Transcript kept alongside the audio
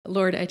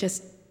Lord, I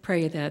just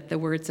pray that the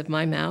words of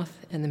my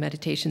mouth and the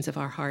meditations of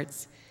our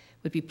hearts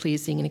would be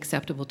pleasing and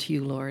acceptable to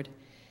you, Lord.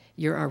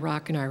 You're our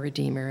rock and our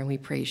redeemer, and we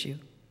praise you.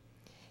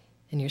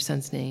 In your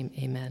Son's name,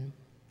 amen.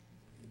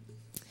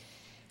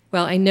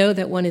 Well, I know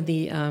that one of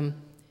the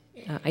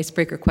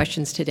icebreaker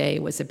questions today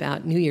was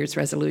about New Year's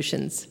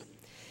resolutions.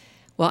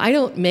 Well, I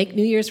don't make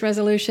New Year's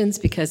resolutions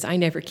because I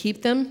never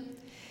keep them.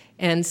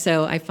 And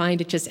so I find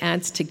it just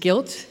adds to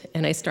guilt,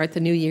 and I start the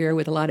new year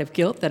with a lot of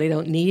guilt that I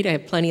don't need. I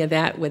have plenty of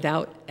that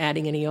without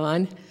adding any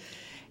on.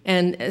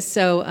 And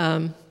so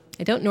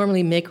I don't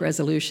normally make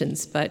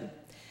resolutions,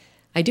 but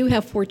I do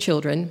have 4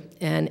 children,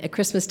 and at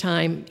Christmas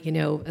time,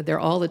 they're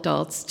all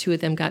adults. 2 of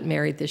them got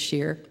married this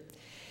year.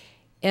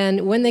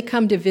 And when they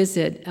come to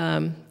visit,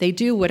 they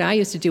do what I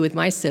used to do with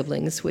my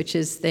siblings, which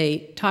is they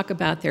talk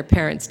about their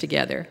parents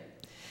together.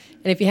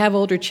 And if you have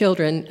older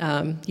children,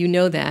 you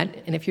know that.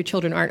 And if your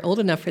children aren't old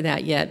enough for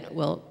that yet,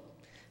 well,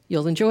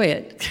 you'll enjoy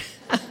it.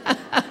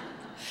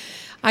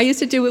 I used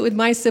to do it with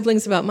my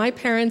siblings about my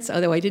parents,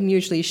 although I didn't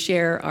usually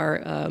share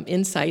our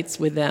insights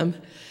with them.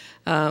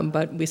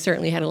 But we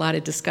certainly had a lot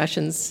of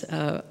discussions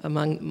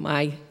among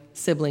my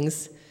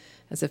siblings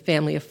as a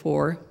family of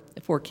 4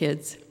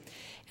 kids.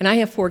 And I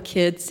have 4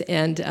 kids,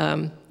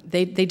 and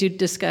they do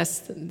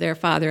discuss their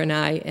father and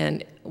I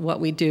and what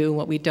we do,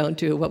 what we don't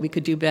do, what we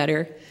could do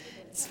better.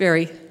 It's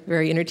very,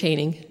 very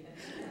entertaining.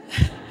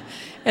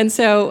 And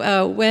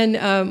so when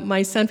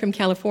my son from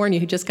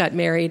California, who just got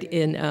married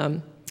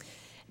in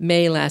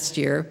May last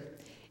year,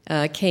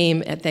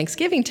 came at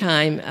Thanksgiving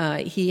time,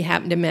 he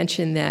happened to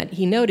mention that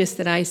he noticed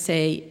that I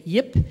say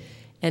yip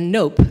and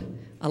nope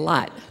a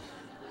lot.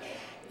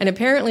 And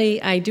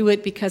apparently I do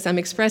it because I'm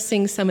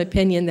expressing some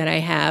opinion that I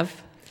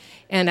have,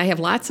 and I have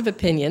lots of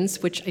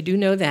opinions, which I do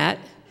know that.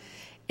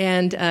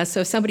 And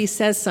so if somebody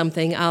says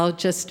something, I'll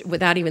just,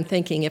 without even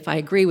thinking, if I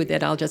agree with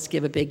it, I'll just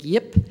give a big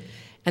yip,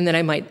 and then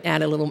I might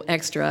add a little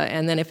extra.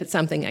 And then if it's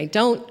something I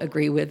don't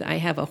agree with, I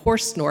have a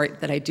horse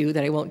snort that I do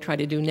that I won't try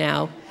to do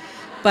now.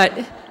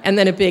 And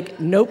then a big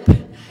nope,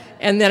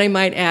 and then I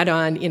might add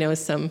on,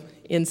 some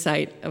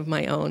insight of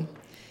my own.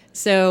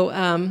 So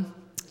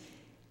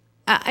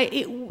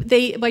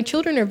my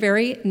children are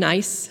very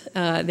nice.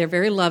 They're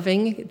very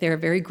loving. They're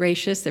very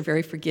gracious. They're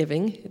very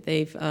forgiving.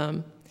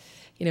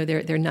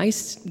 They're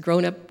nice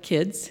grown-up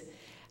kids.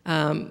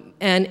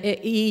 And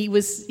he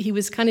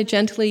was kind of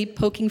gently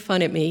poking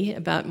fun at me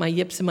about my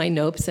yips and my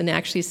nopes, and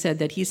actually said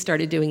that he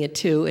started doing it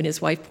too, and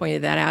his wife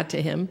pointed that out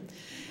to him.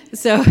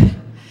 So,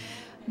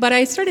 but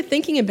I started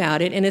thinking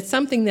about it, and it's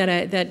something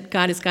that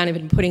God has kind of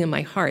been putting in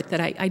my heart, that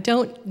I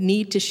don't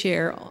need to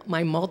share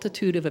my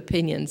multitude of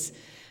opinions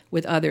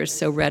with others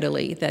so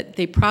readily, that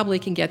they probably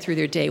can get through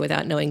their day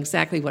without knowing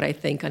exactly what I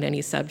think on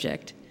any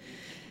subject.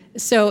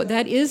 So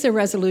that is a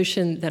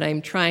resolution that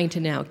I'm trying to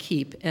now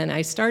keep. And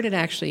I started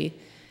actually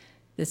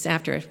this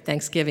after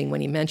Thanksgiving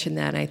when he mentioned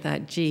that. I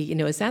thought, gee,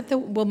 is that the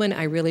woman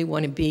I really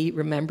want to be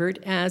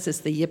remembered as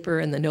the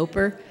yipper and the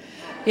noper?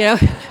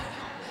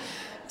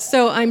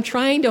 So I'm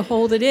trying to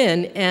hold it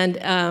in, and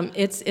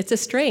it's a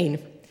strain.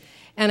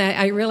 And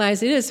I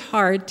realize it is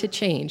hard to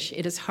change.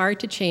 It is hard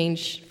to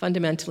change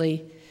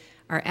fundamentally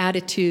our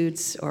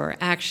attitudes or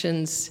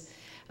actions.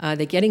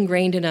 They get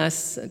ingrained in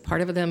us. Part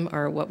of them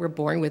are what we're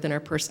born with in our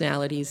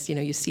personalities.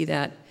 You see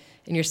that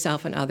in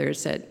yourself and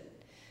others, that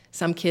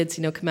some kids,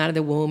 come out of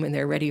the womb and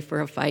they're ready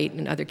for a fight,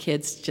 and other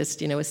kids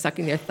just,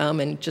 sucking their thumb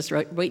and just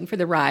waiting for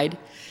the ride.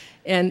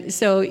 And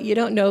so you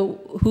don't know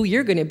who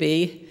you're going to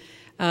be.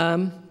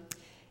 And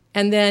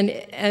then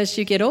as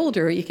you get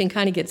older, you can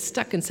kind of get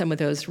stuck in some of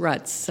those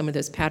ruts, some of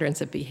those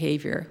patterns of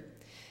behavior.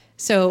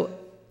 So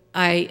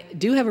I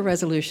do have a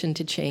resolution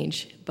to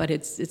change, but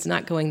it's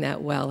not going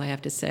that well, I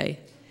have to say.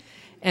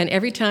 And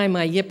every time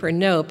I yip or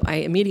nope, I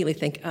immediately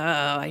think, oh,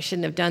 I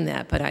shouldn't have done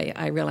that, but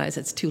I realize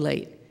it's too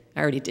late.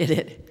 I already did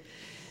it.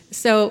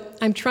 So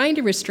I'm trying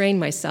to restrain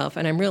myself,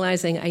 and I'm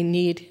realizing I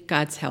need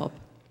God's help.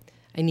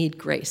 I need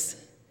grace.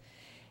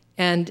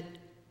 And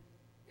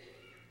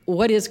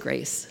what is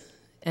grace,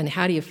 and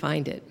how do you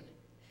find it?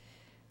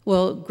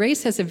 Well,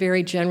 grace has a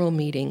very general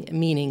meaning.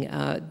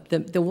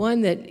 The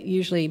one that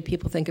usually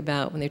people think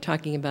about when they're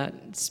talking about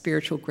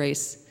spiritual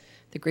grace,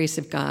 the grace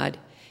of God,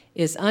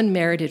 is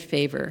unmerited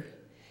favor.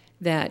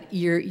 That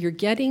you're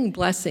getting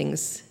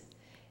blessings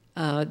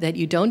that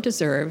you don't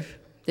deserve,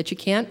 that you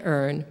can't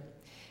earn,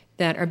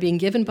 that are being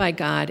given by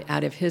God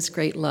out of his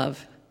great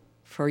love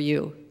for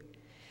you.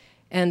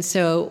 And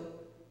so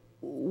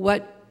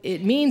what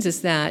it means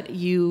is that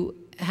you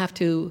have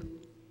to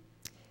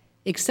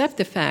accept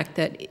the fact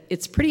that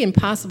it's pretty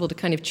impossible to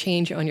kind of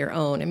change on your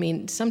own. I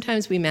mean,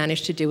 sometimes we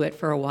manage to do it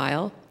for a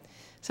while,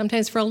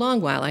 sometimes for a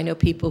long while. I know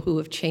people who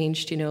have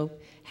changed,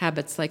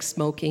 habits like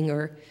smoking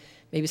or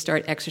maybe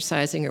start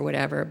exercising or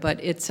whatever, but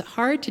it's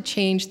hard to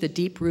change the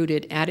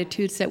deep-rooted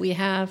attitudes that we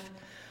have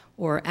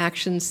or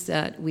actions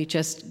that we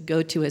just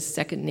go to as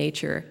second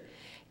nature,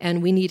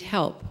 and we need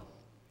help.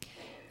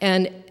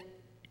 And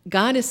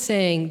God is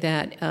saying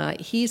that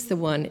he's the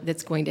one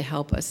that's going to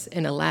help us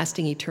in a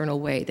lasting,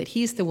 eternal way, that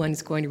he's the one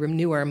who's going to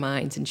renew our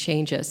minds and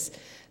change us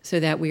so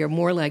that we are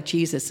more like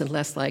Jesus and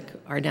less like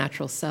our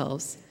natural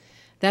selves.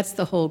 That's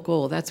the whole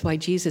goal. That's why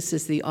Jesus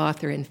is the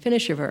author and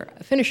finisher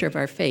of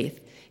our faith.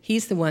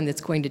 He's the one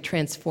that's going to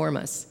transform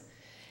us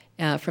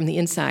from the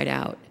inside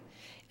out.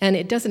 And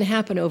it doesn't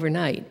happen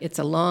overnight. It's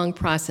a long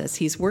process.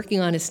 He's working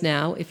on us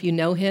now. If you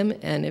know him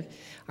and if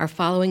are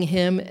following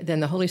him, then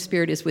the Holy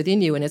Spirit is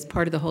within you, and it's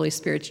part of the Holy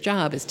Spirit's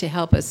job is to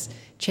help us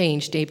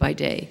change day by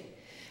day.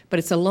 But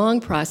it's a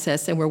long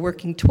process, and we're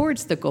working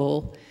towards the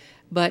goal,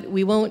 but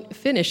we won't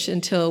finish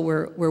until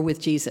we're with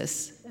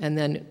Jesus, and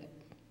then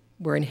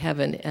we're in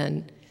heaven,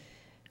 and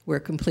we're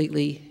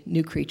completely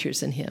new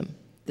creatures in him.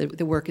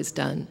 The work is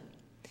done.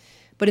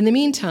 But in the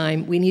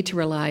meantime, we need to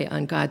rely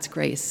on God's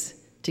grace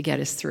to get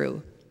us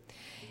through.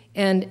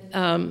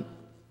 And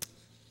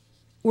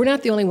we're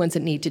not the only ones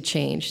that need to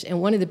change. And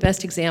one of the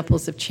best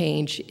examples of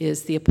change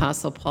is the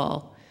Apostle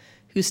Paul,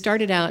 who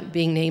started out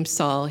being named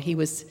Saul. He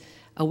was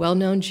a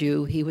well-known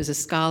Jew. He was a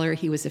scholar.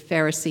 He was a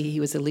Pharisee. He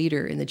was a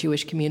leader in the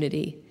Jewish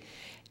community.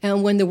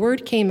 And when the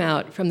word came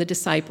out from the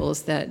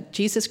disciples that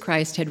Jesus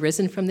Christ had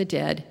risen from the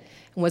dead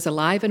and was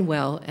alive and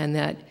well, and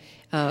that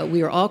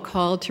we are all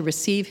called to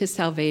receive his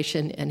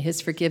salvation and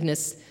his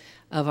forgiveness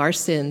of our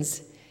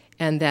sins,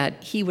 and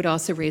that he would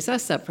also raise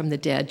us up from the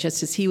dead,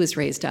 just as he was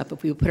raised up,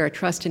 if we would put our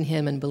trust in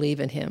him and believe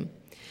in him.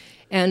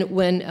 And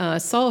when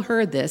Saul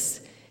heard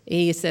this,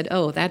 he said,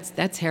 oh,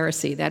 that's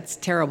heresy, that's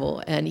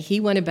terrible. And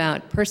he went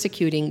about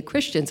persecuting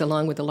Christians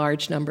along with a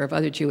large number of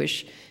other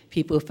Jewish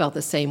people who felt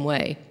the same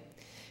way.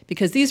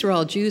 Because these were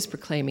all Jews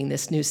proclaiming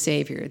this new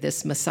Savior,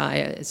 this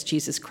Messiah as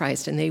Jesus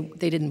Christ, and they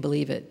didn't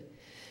believe it.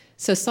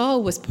 So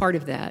Saul was part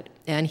of that,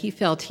 and he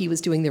felt he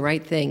was doing the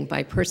right thing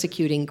by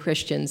persecuting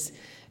Christians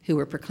who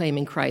were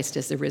proclaiming Christ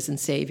as the risen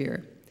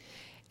Savior.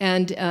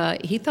 And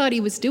he thought he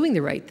was doing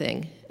the right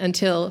thing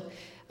until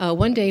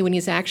one day when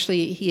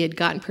he had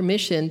gotten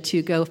permission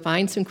to go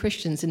find some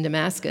Christians in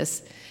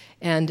Damascus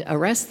and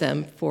arrest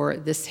them for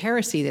this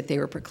heresy that they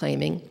were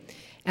proclaiming.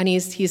 And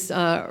he's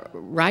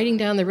riding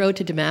down the road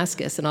to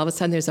Damascus, and all of a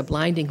sudden there's a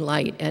blinding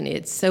light, and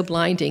it's so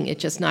blinding it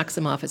just knocks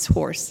him off his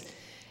horse.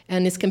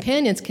 And his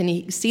companions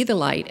can see the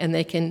light, and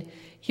they can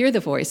hear the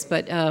voice,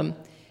 but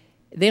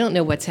they don't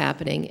know what's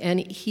happening. And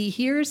he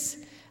hears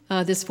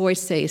this voice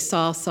say,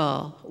 Saul,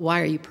 Saul, why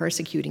are you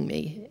persecuting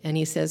me? And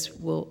he says,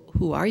 well,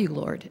 who are you,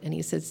 Lord? And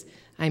he says,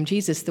 I'm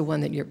Jesus, the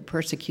one that you're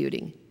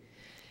persecuting.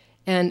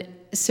 And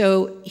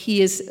so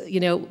he is,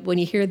 when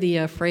you hear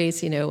the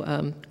phrase,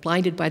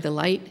 blinded by the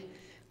light,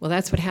 well,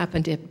 that's what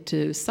happened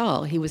to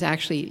Saul.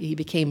 He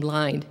became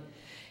blind,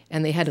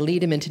 and they had to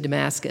lead him into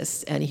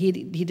Damascus. And he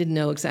didn't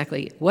know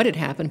exactly what had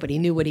happened, but he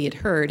knew what he had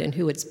heard and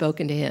who had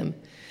spoken to him.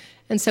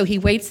 And so he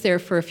waits there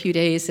for a few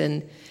days,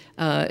 and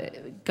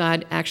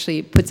God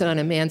actually puts it on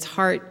a man's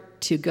heart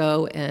to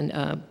go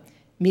and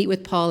meet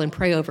with Paul and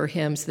pray over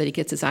him so that he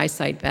gets his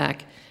eyesight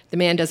back. The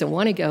man doesn't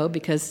want to go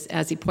because,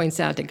 as he points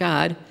out to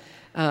God,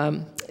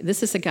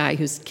 this is a guy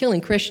who's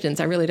killing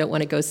Christians. I really don't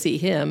want to go see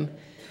him.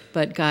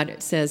 But God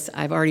says,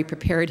 I've already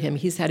prepared him.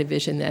 He's had a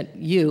vision that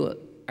you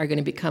are going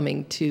to be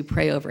coming to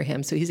pray over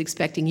him. So he's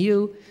expecting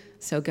you,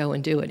 so go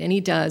and do it. And he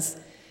does.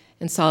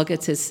 And Saul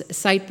gets his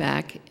sight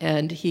back,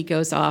 and he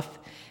goes off,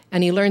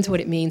 and he learns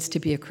what it means to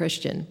be a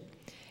Christian.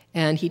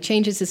 And he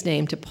changes his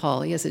name to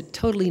Paul. He has a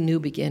totally new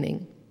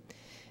beginning.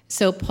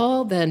 So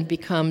Paul then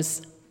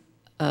becomes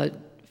a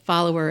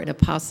follower, an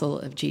apostle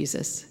of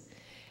Jesus.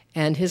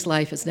 And his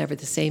life is never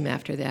the same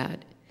after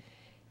that.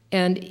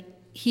 And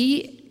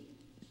he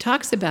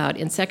talks about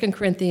in 2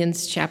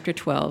 Corinthians chapter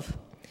 12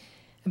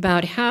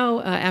 about how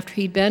after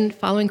he'd been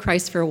following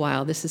Christ for a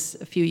while, this is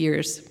a few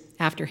years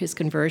after his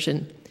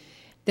conversion,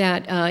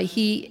 that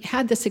he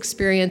had this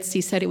experience. He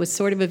said it was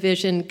sort of a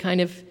vision,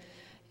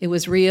 it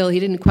was real.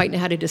 He didn't quite know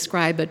how to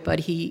describe it, but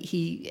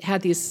he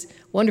had these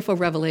wonderful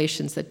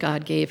revelations that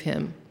God gave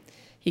him.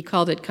 He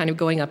called it kind of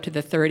going up to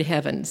the third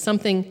heaven.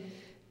 Something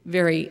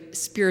very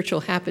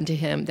spiritual happened to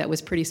him that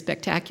was pretty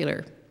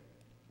spectacular.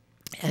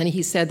 And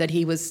he said that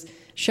he was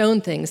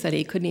shown things that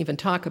he couldn't even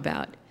talk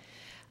about.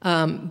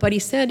 But he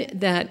said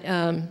that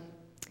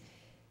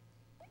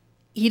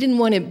he didn't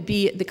want to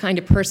be the kind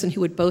of person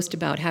who would boast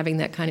about having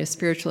that kind of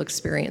spiritual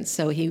experience,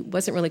 so he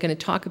wasn't really going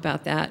to talk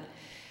about that.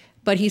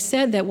 But he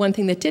said that one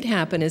thing that did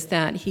happen is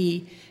that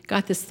he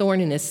got this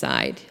thorn in his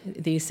side.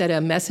 He said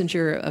a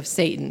messenger of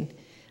Satan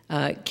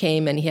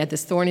came, and he had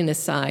this thorn in his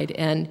side,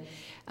 and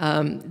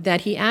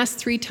that he asked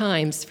 3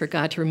 times for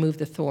God to remove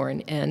the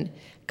thorn, and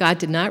God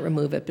did not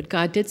remove it, but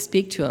God did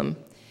speak to him.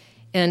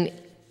 And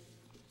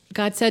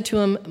God said to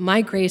him,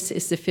 my grace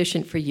is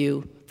sufficient for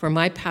you, for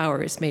my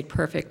power is made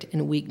perfect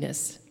in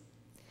weakness.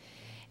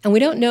 And we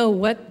don't know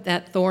what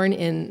that thorn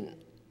in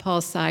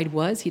Paul's side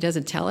was. He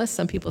doesn't tell us.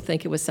 Some people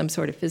think it was some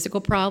sort of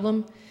physical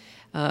problem.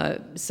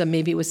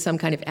 Maybe it was some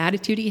kind of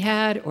attitude he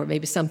had, or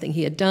maybe something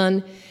he had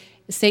done.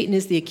 Satan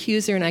is the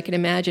accuser, and I can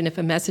imagine if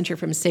a messenger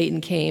from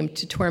Satan came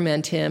to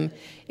torment him,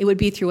 it would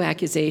be through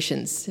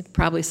accusations,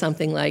 probably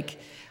something like,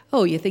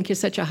 oh, you think you're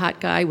such a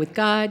hot guy with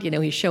God?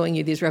 He's showing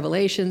you these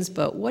revelations,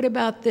 but what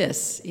about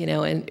this?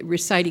 And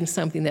reciting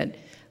something that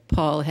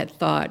Paul had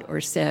thought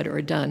or said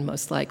or done,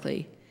 most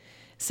likely.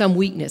 some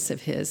weakness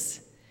of his.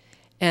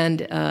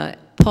 And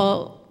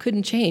Paul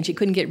couldn't change. He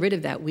couldn't get rid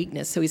of that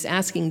weakness. So he's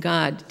asking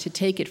God to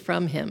take it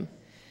from him.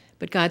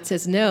 But God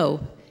says, no,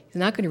 he's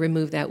not going to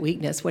remove that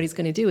weakness. What he's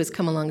going to do is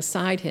come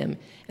alongside him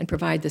and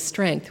provide the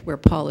strength where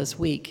Paul is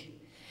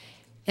weak.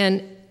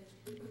 And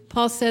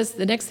Paul says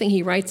the next thing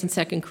he writes in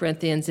 2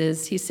 Corinthians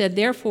is, he said,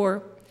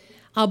 therefore,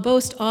 I'll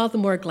boast all the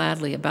more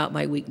gladly about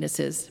my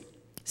weaknesses,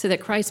 so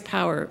that Christ's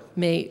power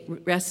may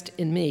rest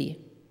in me.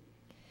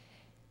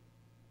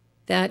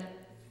 That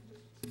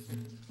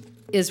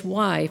is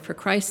why, for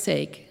Christ's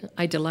sake,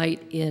 I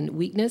delight in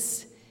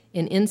weakness,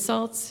 in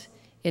insults,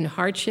 in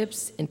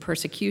hardships, in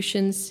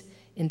persecutions,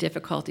 in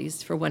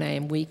difficulties. For when I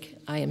am weak,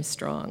 I am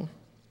strong.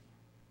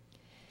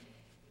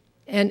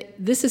 And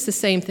this is the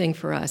same thing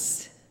for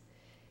us.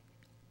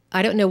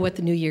 I don't know what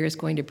the new year is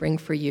going to bring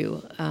for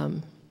you.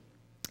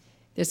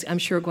 There's, I'm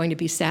sure, going to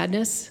be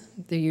sadness.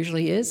 There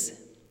usually is.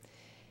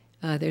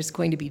 There's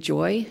going to be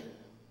joy.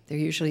 There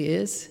usually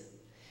is.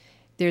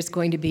 There's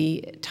going to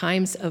be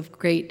times of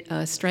great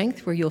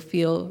strength where you'll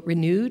feel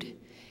renewed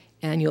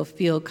and you'll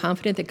feel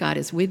confident that God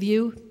is with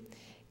you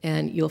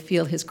and you'll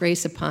feel his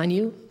grace upon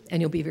you and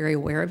you'll be very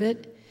aware of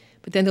it.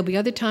 But then there'll be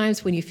other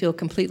times when you feel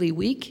completely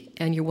weak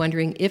and you're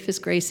wondering if his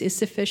grace is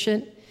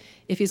sufficient,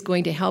 if he's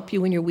going to help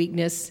you in your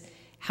weakness,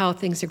 how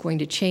things are going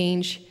to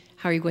change,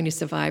 how are you going to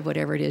survive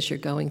whatever it is you're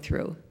going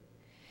through.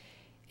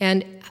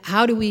 And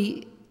how do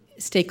we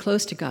stay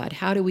close to God?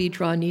 How do we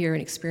draw near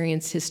and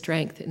experience his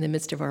strength in the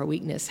midst of our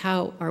weakness?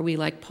 How are we,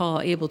 like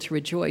Paul, able to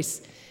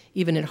rejoice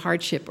even in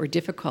hardship or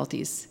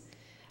difficulties?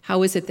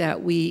 How is it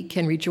that we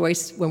can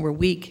rejoice when we're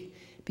weak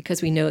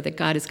because we know that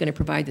God is going to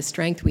provide the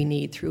strength we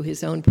need through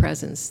his own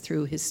presence,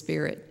 through his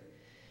Spirit?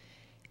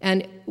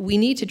 And we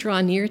need to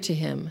draw near to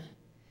him.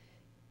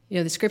 You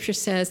know, the scripture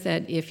says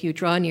that if you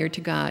draw near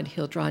to God,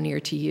 he'll draw near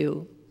to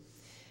you.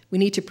 We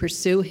need to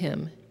pursue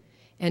him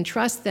and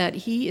trust that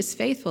he is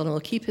faithful and will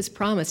keep his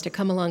promise to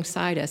come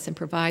alongside us and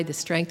provide the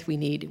strength we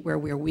need where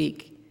we're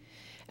weak,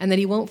 and that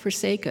he won't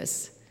forsake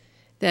us,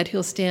 that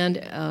he'll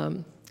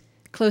stand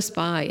close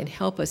by and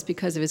help us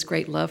because of his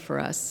great love for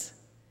us.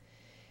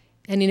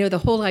 And you know, the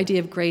whole idea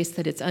of grace,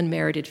 that it's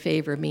unmerited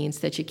favor, means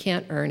that you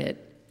can't earn it.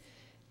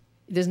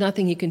 There's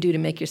nothing you can do to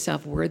make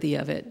yourself worthy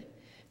of it,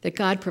 that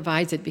God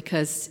provides it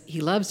because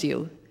he loves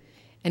you,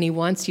 and he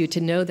wants you to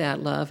know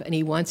that love, and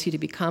he wants you to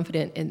be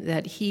confident in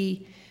that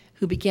he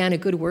who began a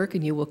good work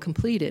in you will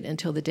complete it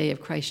until the day of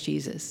Christ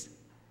Jesus.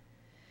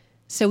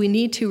 So we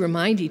need to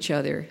remind each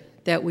other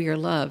that we are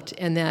loved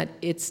and that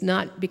it's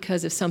not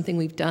because of something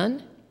we've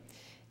done,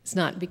 it's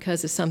not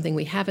because of something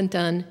we haven't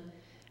done,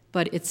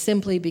 but it's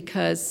simply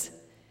because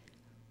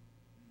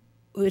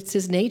it's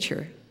his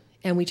nature.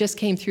 And we just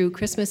came through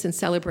Christmas and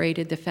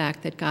celebrated the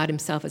fact that God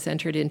himself has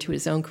entered into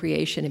his own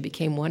creation and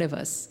became one of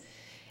us,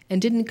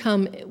 and didn't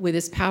come with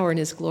his power and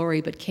his glory,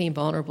 but came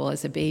vulnerable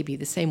as a baby,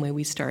 the same way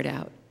we start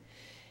out,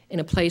 in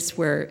a place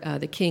where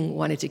the king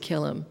wanted to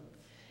kill him.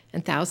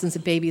 And thousands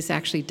of babies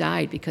actually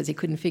died because he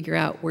couldn't figure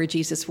out where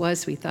Jesus was,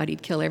 so he thought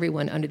he'd kill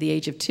everyone under the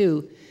age of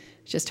 2,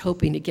 just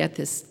hoping to get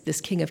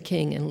this King of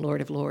Kings and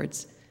Lord of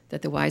Lords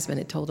that the wise men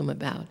had told him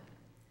about.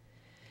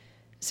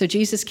 So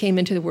Jesus came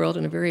into the world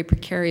in a very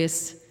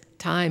precarious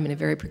time, in a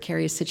very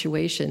precarious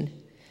situation,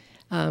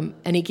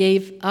 and he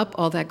gave up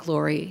all that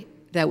glory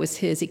that was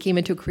his. He came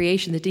into a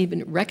creation that didn't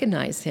even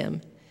recognize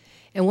him.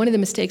 And one of the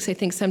mistakes I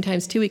think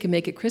sometimes, too, we can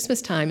make at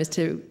Christmas time is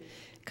to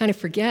kind of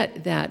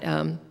forget that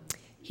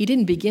he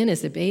didn't begin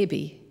as a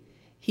baby.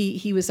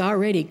 He was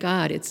already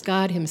God. It's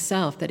God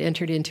himself that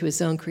entered into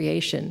his own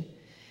creation,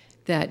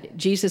 that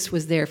Jesus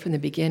was there from the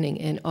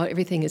beginning, and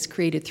everything is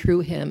created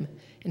through him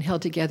and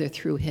held together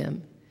through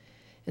him.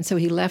 And so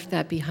he left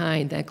that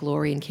behind, that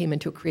glory, and came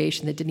into a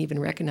creation that didn't even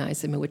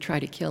recognize him and would try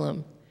to kill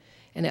him,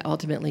 and it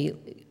ultimately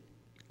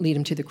lead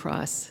him to the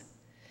cross.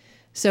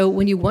 So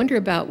when you wonder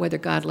about whether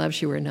God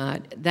loves you or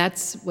not,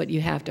 that's what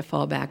you have to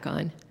fall back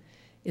on,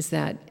 is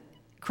that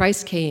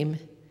Christ came,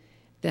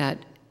 that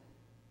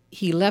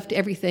he left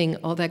everything,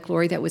 all that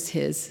glory that was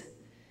his,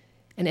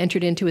 and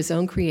entered into his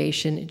own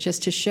creation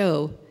just to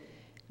show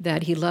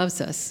that he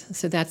loves us.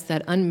 So that's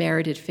that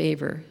unmerited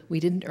favor. We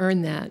didn't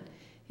earn that.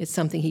 It's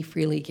something he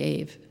freely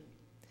gave.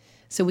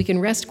 So we can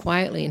rest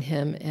quietly in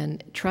him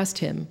and trust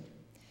him.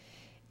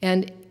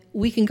 And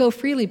we can go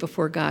freely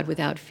before God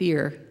without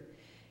fear.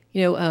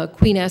 You know,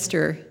 Queen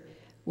Esther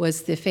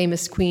was the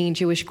famous queen,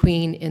 Jewish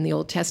queen in the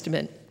Old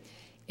Testament.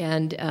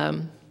 And,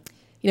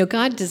 you know,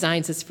 God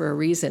designs us for a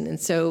reason. And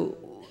so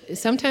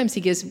sometimes he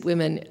gives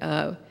women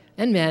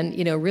and men,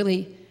 you know,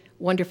 really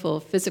wonderful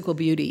physical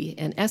beauty.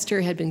 And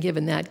Esther had been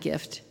given that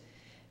gift.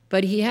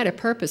 But he had a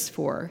purpose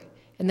for her.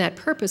 And that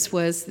purpose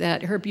was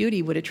that her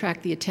beauty would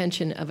attract the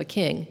attention of a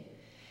king.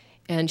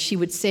 And she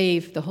would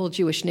save the whole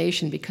Jewish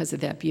nation because of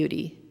that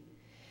beauty.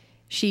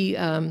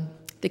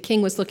 The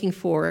king was looking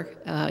for,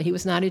 he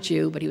was not a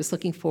Jew, but he was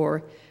looking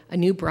for a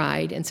new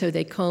bride. And so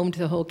they combed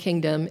the whole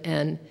kingdom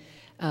and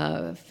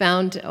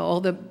found all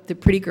the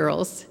pretty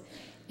girls.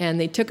 And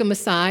they took them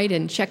aside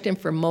and checked them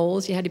for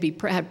moles. You had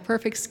to have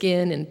perfect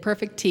skin and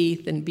perfect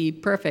teeth and be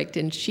perfect.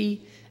 And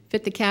she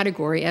fit the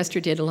category. Esther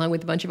did, along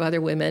with a bunch of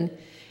other women.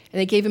 And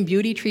they gave him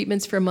beauty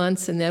treatments for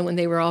months, and then when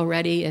they were all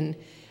ready and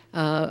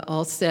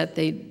all set,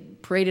 they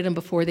paraded him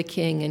before the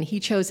king, and he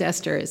chose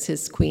Esther as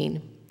his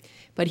queen.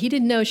 But he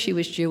didn't know she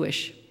was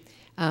Jewish.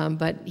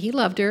 But he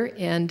loved her,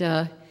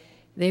 and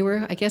they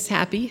were, I guess,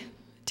 happy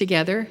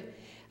together.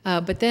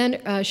 But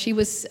then she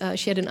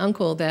had an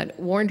uncle that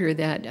warned her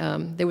that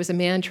there was a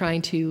man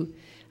trying to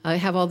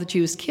have all the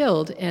Jews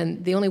killed,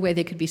 and the only way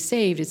they could be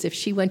saved is if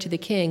she went to the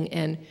king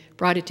and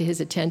brought it to his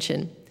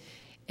attention.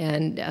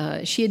 And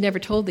she had never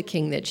told the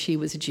king that she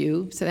was a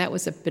Jew, so that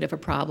was a bit of a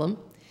problem.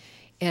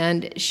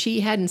 And she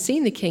hadn't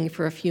seen the king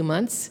for a few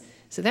months,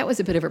 so that was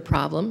a bit of a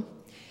problem.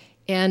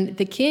 And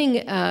the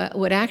king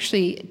would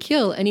actually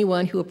kill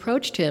anyone who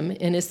approached him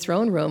in his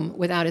throne room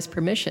without his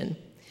permission.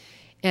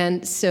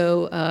 And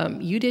so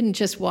you didn't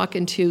just walk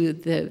into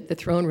the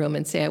throne room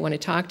and say, I want to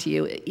talk to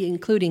you,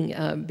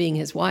 including being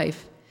his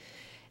wife.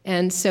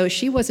 And so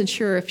she wasn't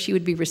sure if she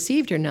would be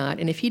received or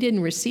not. And if he didn't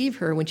receive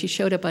her when she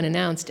showed up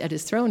unannounced at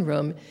his throne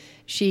room,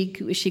 she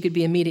could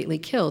be immediately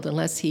killed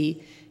unless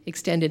he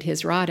extended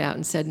his rod out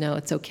and said, no,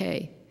 it's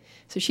okay.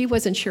 So she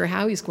wasn't sure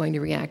how he was going to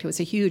react. It was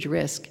a huge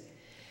risk.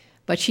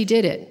 But she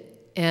did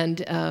it.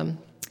 And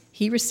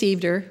he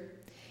received her.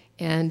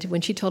 And when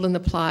she told him the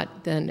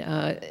plot, then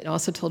it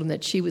also told him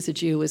that she was a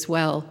Jew as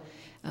well.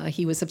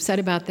 He was upset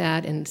about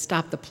that and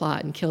stopped the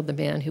plot and killed the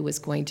man who was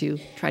going to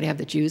try to have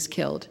the Jews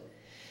killed.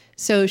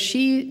 So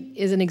she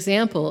is an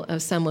example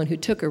of someone who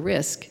took a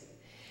risk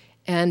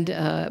and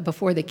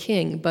before the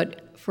king.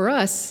 But for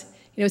us,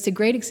 it's a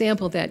great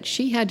example that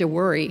she had to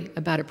worry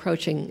about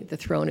approaching the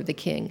throne of the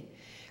king.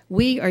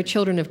 We are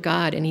children of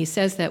God, and he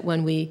says that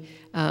when we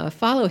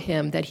follow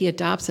him, that he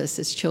adopts us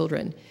as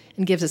children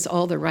and gives us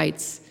all the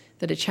rights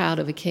that a child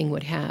of a king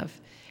would have,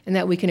 and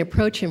that we can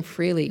approach him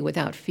freely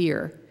without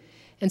fear.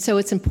 And so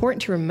it's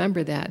important to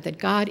remember that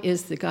God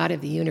is the God of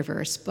the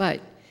universe,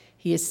 but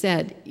he has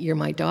said, you're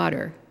my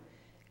daughter.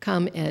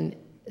 Come and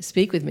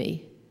speak with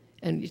me.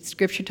 And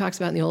Scripture talks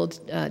about in the Old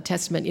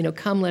Testament,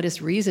 come, let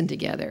us reason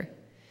together.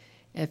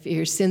 If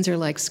your sins are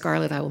like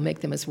scarlet, I will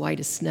make them as white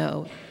as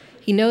snow.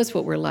 He knows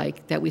what we're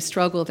like, that we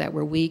struggle, that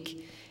we're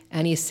weak.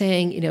 And he's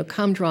saying,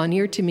 come draw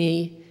near to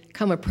me,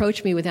 come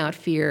approach me without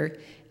fear,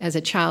 as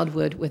a child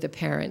would with a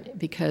parent,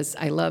 because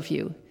I love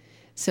you.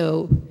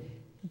 So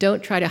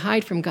don't try to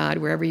hide from God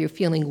wherever you're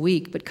feeling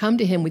weak, but come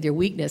to him with your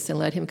weakness and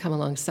let him come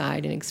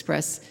alongside and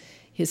express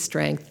his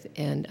strength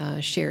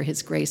and share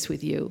his grace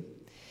with you.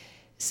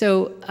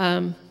 So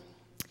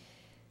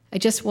I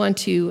just want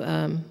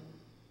to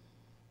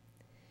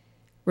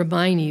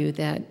remind you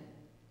that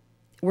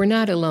we're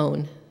not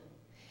alone,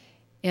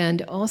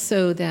 and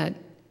also that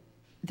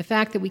the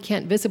fact that we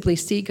can't visibly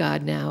see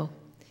God now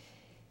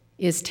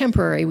is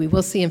temporary. We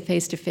will see him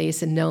face to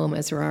face and know him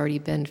as we're already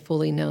been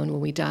fully known when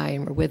we die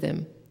and we're with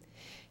him.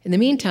 In the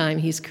meantime,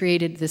 he's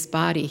created this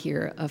body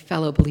here of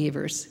fellow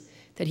believers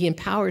that he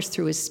empowers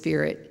through his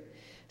Spirit,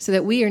 so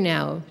that we are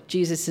now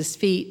Jesus'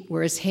 feet,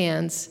 we're his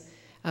hands,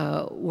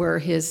 we're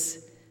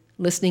his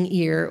listening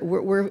ear,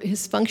 we're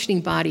his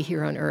functioning body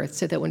here on earth,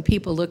 so that when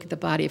people look at the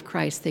body of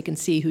Christ, they can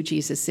see who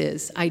Jesus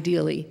is,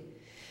 ideally.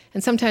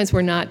 And sometimes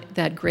we're not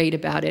that great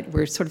about it.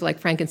 We're sort of like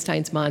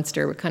Frankenstein's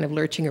monster. We're kind of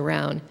lurching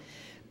around.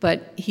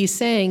 But he's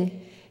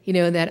saying,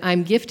 that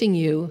I'm gifting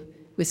you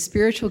with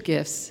spiritual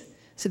gifts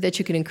so that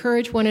you can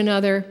encourage one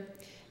another,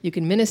 you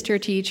can minister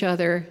to each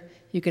other,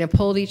 you can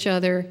uphold each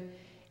other,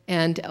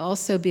 and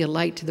also be a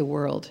light to the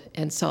world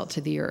and salt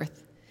to the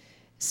earth.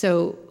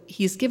 So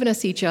he's given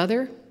us each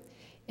other,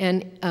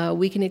 and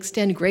we can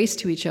extend grace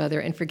to each other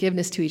and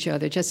forgiveness to each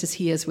other just as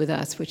he is with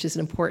us, which is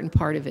an important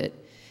part of it,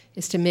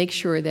 is to make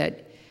sure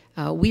that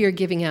we are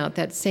giving out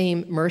that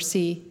same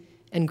mercy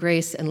and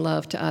grace and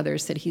love to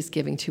others that he's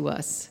giving to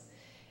us.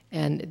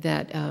 And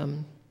that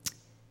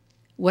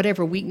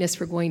whatever weakness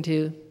we're going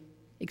to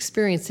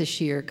experience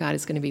this year, God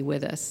is going to be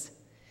with us.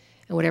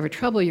 And whatever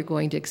trouble you're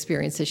going to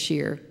experience this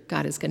year,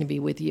 God is going to be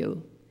with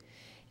you.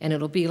 And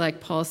it'll be like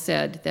Paul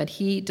said, that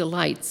he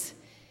delights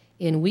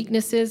in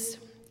weaknesses,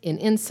 in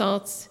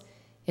insults,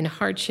 in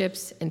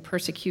hardships, in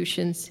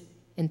persecutions,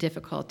 in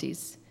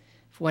difficulties.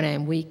 For when I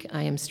am weak,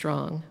 I am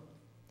strong.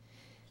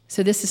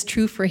 So this is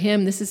true for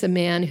him. This is a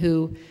man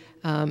who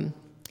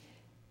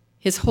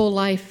his whole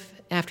life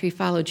after he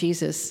followed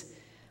Jesus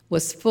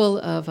was full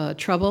of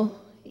trouble.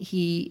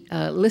 He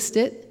lists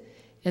it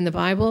in the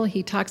Bible.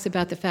 He talks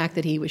about the fact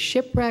that he was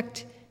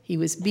shipwrecked, he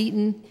was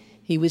beaten,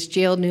 he was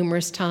jailed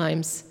numerous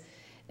times,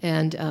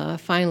 and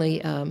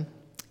finally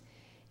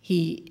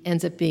he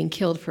ends up being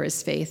killed for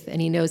his faith,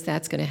 and he knows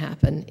that's going to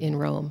happen in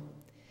Rome.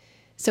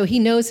 So he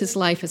knows his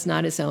life is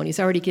not his own. He's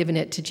already given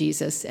it to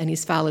Jesus, and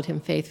he's followed him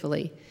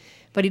faithfully.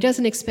 But he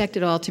doesn't expect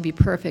it all to be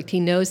perfect.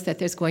 He knows that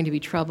there's going to be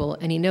trouble,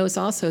 and he knows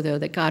also, though,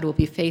 that God will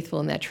be faithful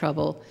in that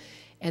trouble,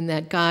 and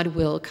that God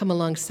will come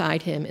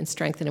alongside him and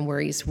strengthen him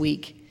where he's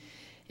weak.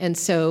 And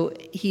so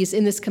he's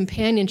in this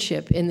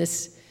companionship, in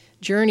this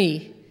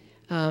journey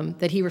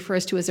that he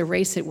refers to as a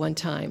race at one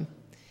time,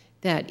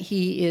 that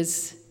he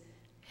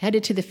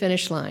headed to the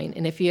finish line.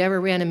 And if you ever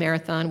ran a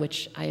marathon,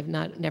 which I have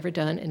never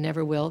done and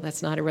never will,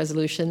 that's not a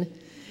resolution,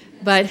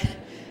 but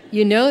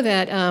you know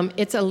that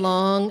it's a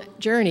long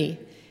journey.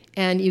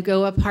 And you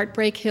go up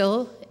Heartbreak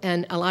Hill,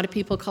 and a lot of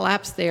people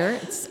collapse there.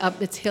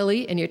 It's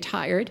hilly, and you're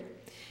tired.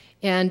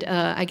 And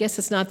I guess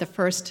it's not the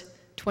first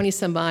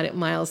 20-some odd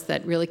miles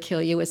that really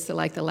kill you. It's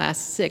like the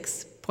last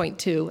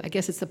 6.2. I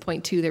guess it's the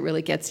 0.2 that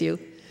really gets you,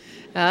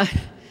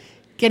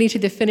 getting to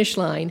the finish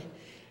line.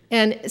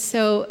 And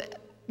so,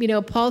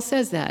 Paul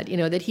says that,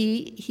 that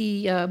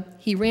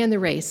he ran the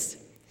race.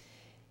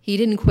 He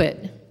didn't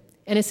quit.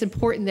 And it's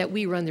important that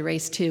we run the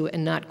race too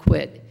and not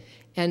quit.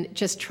 And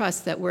just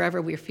trust that wherever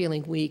we're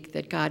feeling weak,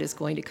 that God is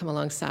going to come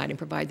alongside and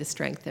provide the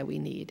strength that we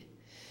need.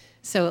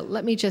 So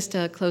let me just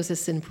close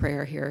this in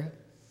prayer here,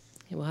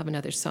 and we'll have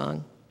another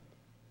song.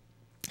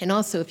 And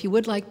also, if you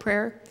would like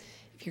prayer,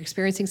 if you're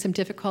experiencing some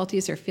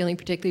difficulties or feeling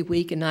particularly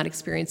weak and not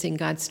experiencing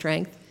God's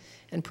strength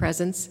and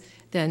presence,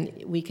 then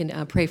we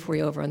can pray for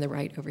you over on the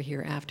right over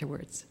here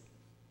afterwards.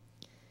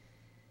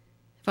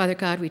 Father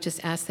God, we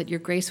just ask that your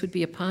grace would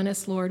be upon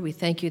us, Lord. We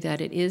thank you that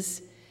it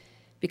is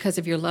because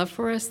of your love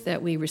for us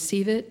that we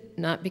receive it,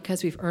 not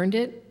because we've earned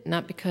it,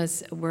 not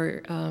because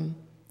we're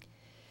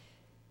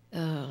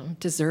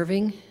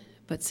deserving,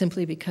 but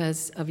simply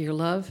because of your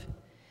love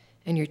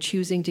and your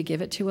choosing to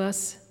give it to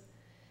us.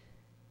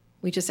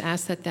 We just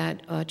ask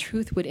that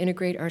truth would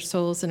integrate our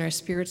souls and our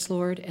spirits,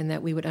 Lord, and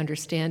that we would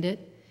understand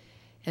it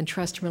and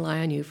trust and rely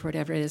on you for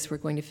whatever it is we're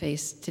going to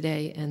face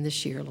today and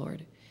this year,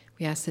 Lord.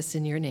 We ask this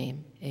in your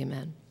name.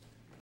 Amen.